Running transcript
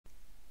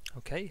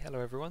Okay, hello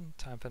everyone,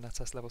 time for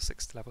Natas level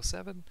 6 to level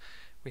 7.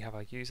 We have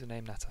our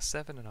username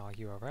Natas7 and our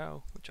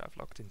URL, which I've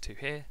logged into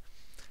here.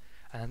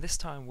 And this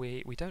time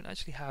we don't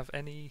actually have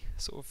any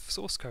sort of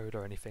source code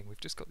or anything,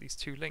 we've just got these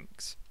two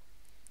links.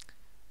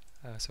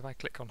 So if I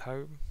click on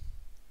home,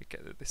 we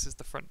get that this is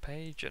the front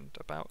page, and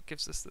about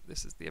gives us that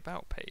this is the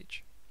about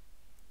page.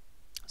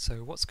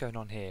 So what's going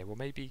on here? Well,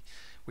 maybe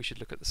we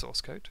should look at the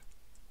source code.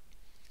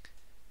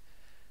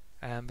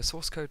 The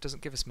source code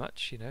doesn't give us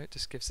much, it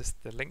just gives us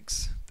the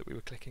links that we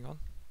were clicking on,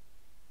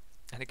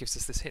 and it gives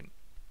us this hint.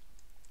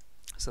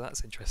 So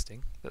that's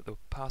interesting, that the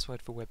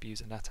password for web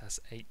user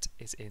Natas8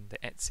 is in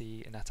the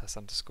etc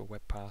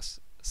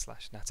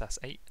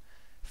Natas_webpass/Natas8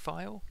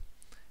 file.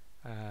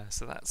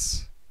 So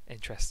that's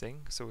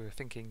interesting. So we were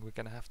thinking we're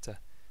going to have to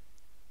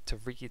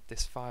read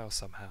this file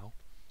somehow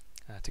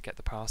to get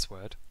the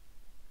password.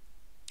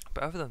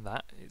 But other than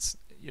that, it's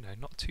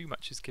not too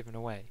much is given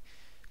away.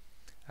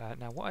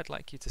 Now what I'd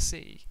like you to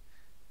see,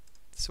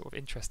 the sort of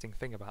interesting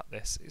thing about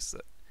this is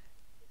that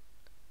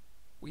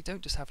we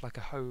don't just have like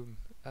a /home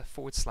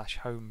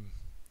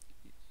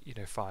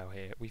file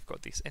here. We've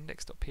got this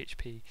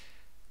index.php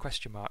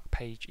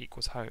page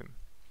equals home.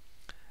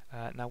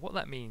 Now what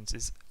that means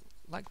is,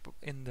 like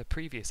in the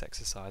previous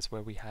exercise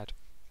where we had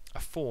a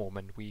form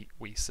and we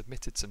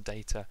submitted some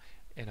data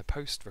in a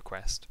post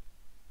request,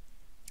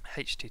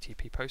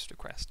 HTTP post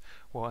request,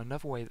 well,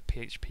 another way that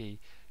PHP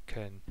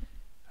can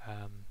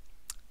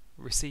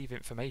receive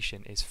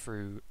information is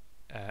through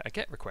a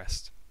GET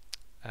request,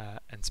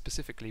 and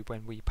specifically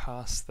when we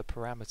pass the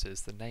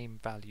parameters, the name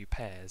value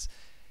pairs,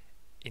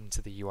 into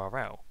the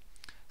URL.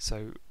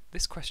 So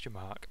this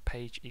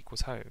page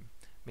equals home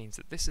means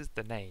that this is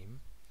the name,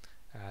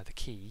 the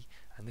key,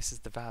 and this is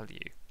the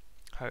value,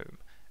 home.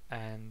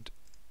 And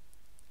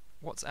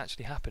what's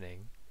actually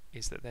happening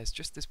is that there's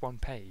just this one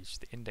page,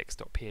 the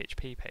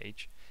index.php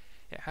page.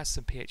 It has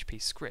some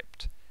PHP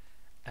script,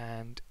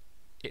 and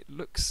it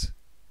looks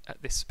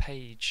at this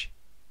page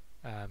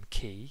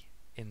key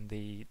in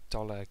the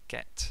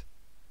 $get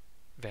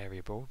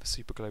variable, the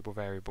superglobal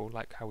variable,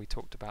 like how we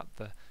talked about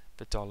the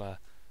 $_post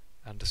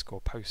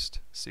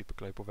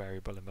superglobal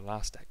variable in the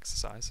last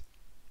exercise.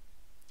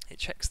 It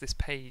checks this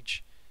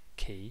page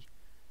key,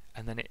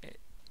 and then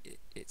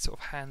it sort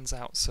of hands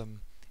out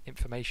some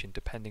information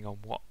depending on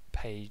what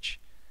page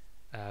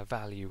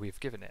value we've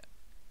given it.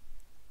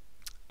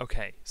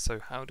 Okay, so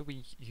how do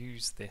we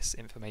use this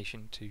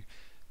information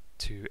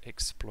to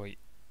exploit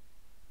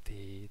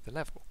the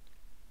level?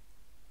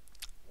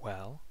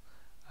 Well,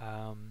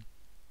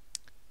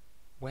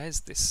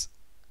 where's this?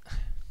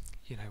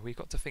 We've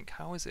got to think,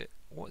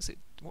 what's it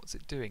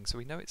doing? So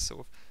we know it's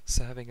sort of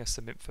serving us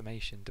some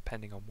information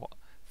depending on what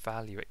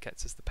value it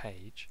gets as the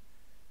page,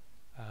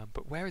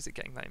 but where is it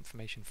getting that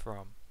information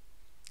from?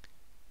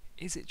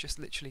 Is it just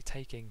literally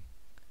taking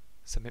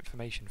some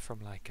information from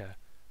like a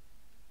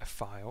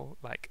file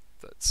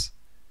that's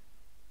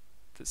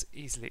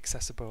easily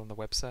accessible on the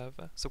web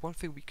server? So one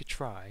thing we could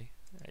try,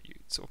 you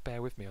sort of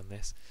bear with me on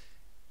this,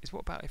 is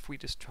what about if we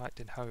just typed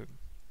in home?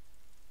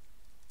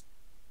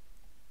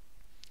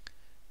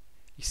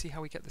 You see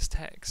how we get this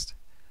text?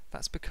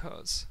 That's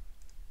because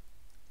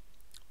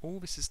all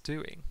this is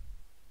doing,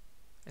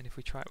 and if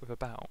we try it with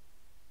about,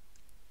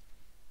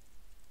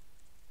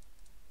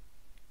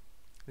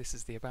 this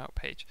is the about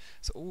page.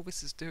 So all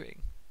this is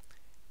doing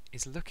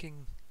is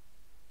looking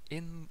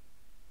in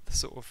the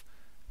sort of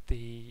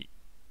the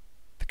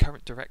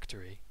current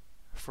directory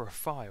for a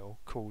file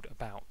called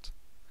about,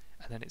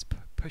 and then it's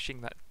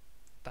pushing that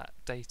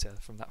data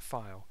from that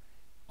file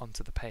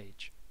onto the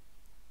page.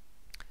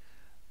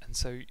 And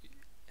so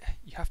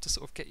you have to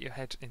sort of get your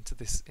head into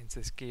this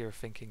gear of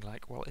thinking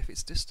like, well, if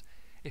it's just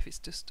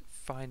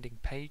finding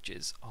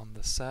pages on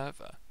the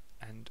server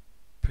and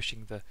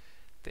pushing the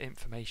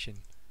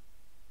information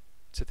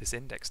to this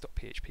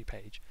index.php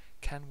page,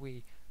 can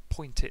we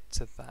point it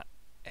to that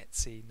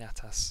etc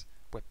Natas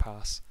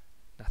webpass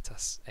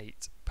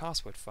Natas8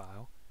 password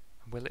file,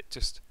 and will it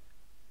just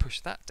push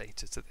that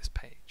data to this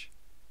page?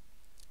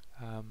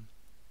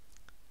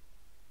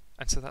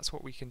 And so that's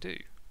what we can do,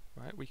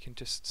 right? We can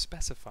just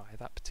specify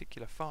that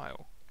particular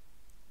file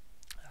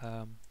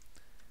and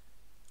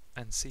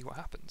see what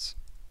happens.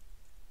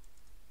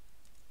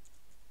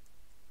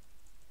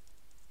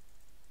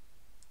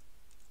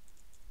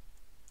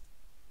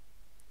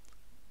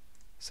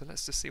 So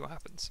let's just see what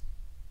happens.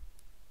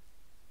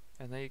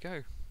 And there you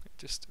go. It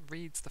just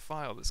reads the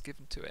file that's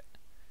given to it.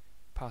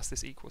 Pass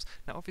this equals.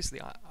 Now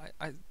obviously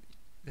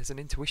there's an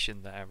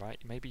intuition there,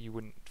 right? Maybe you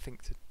wouldn't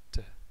think to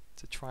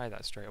try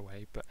that straight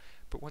away, but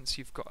once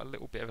you've got a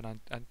little bit of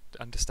an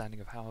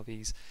understanding of how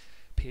these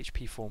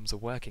PHP forms are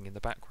working in the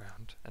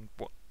background and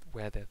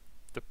where the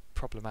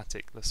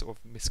problematic, the sort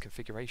of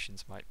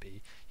misconfigurations might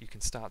be, you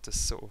can start to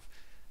sort of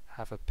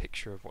have a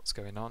picture of what's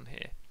going on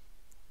here.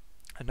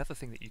 Another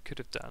thing that you could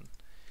have done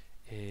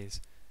is,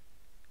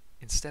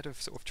 instead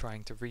of sort of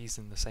trying to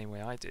reason the same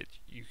way I did,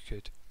 you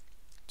could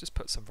just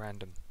put some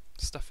random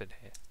stuff in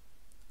here.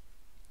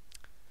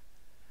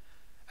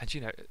 And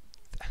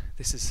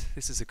this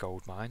is a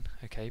gold mine,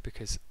 okay,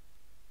 because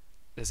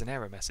there's an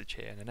error message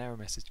here, and an error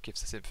message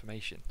gives us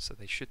information, so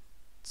they should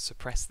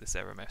suppress this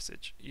error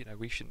message.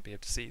 We shouldn't be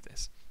able to see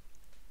this.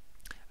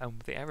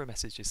 And the error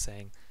message is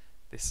saying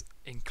this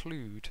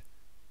include.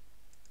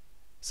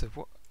 So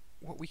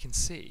what we can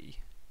see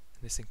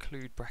in this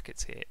include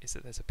brackets here is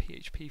that there's a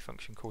PHP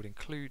function called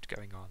include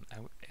going on,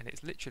 and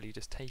it's literally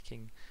just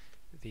taking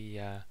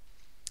the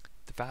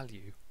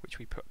value which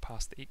we put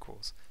past the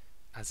equals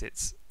as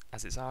its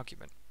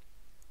argument.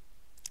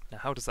 Now,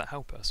 how does that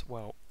help us?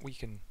 Well, we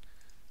can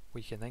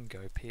then go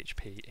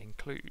PHP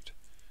include.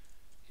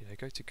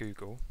 Go to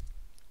Google,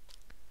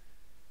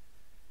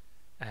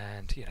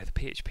 and the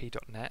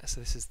php.net. So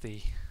this is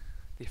the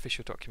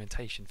official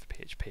documentation for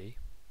PHP,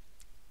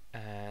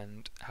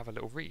 and have a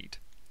little read.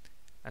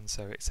 And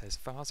so it says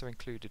files are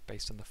included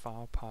based on the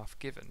file path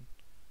given,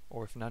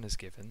 or if none is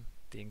given,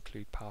 the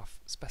include path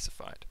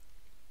specified.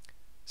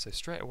 So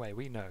straight away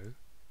we know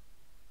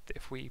that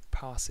if we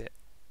pass it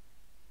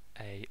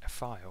a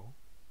file,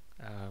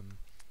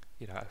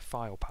 a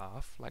file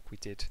path like we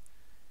did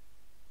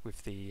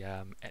with the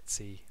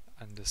Etsy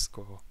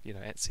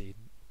Etsy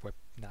web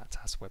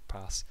Natas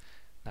webpass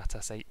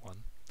Natas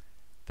 8.1,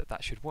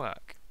 that should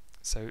work.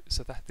 So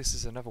that this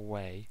is another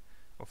way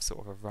of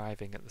sort of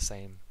arriving at the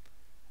same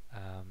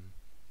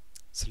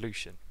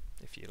solution,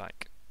 if you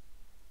like.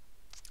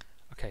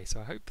 Okay, so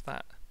I hope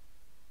that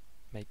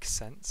makes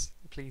sense.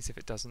 Please, if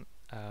it doesn't,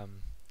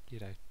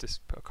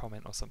 just put a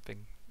comment or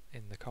something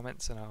in the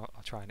comments, and I'll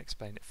try and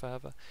explain it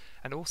further.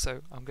 And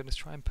also, I'm going to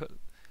try and put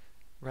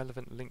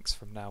relevant links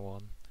from now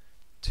on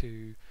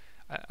to,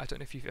 I don't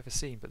know if you've ever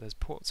seen, but there's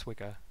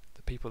Portswigger,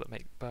 the people that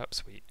make Burp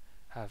Suite,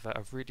 have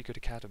a really good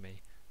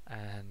academy,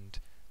 and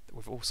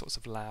with all sorts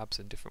of labs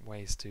and different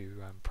ways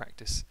to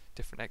practice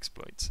different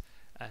exploits.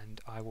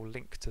 And I will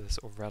link to the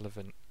sort of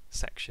relevant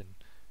section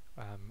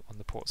on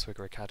the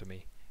Portswigger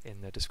Academy in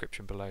the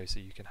description below,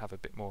 so you can have a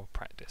bit more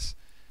practice.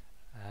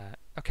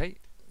 Okay,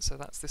 so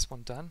that's this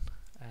one done,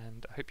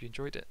 and I hope you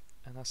enjoyed it,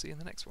 and I'll see you in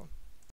the next one.